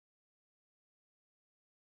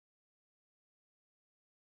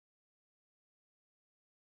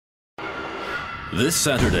This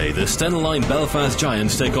Saturday, the Stenline Belfast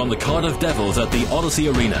Giants take on the Cardiff Devils at the Odyssey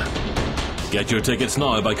Arena. Get your tickets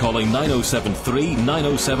now by calling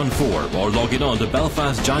 9073-9074 or logging on to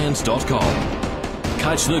belfastgiants.com.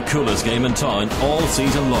 Catch the coolest game in town all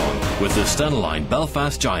season long with the Stenline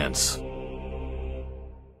Belfast Giants.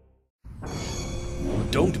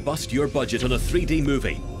 Don't bust your budget on a 3D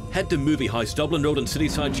movie. Head to Movie House Dublin Road and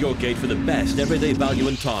Cityside Yorkgate for the best everyday value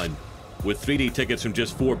in town. With 3D tickets from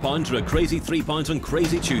just £4 or a crazy £3 on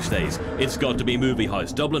Crazy Tuesdays, it's got to be Movie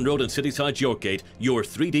House Dublin Road and Cityside Yorkgate, your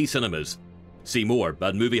 3D cinemas. See more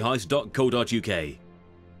at moviehouse.co.uk.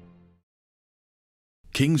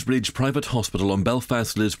 Kingsbridge Private Hospital on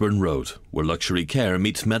Belfast Lisburn Road, where luxury care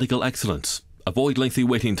meets medical excellence. Avoid lengthy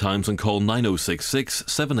waiting times and call 9066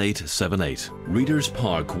 7878. Readers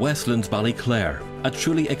Park, Westlands, Ballyclare. A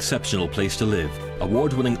truly exceptional place to live.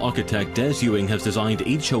 Award-winning architect Des Ewing has designed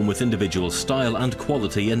each home with individual style and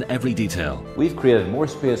quality in every detail. We've created more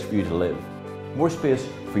space for you to live, more space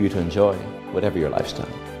for you to enjoy, whatever your lifestyle.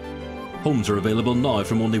 Homes are available now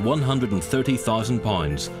from only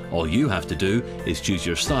 £130,000. All you have to do is choose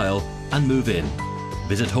your style and move in.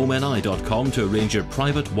 Visit homeni.com to arrange your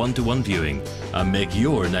private one-to-one viewing and make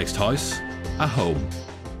your next house a home.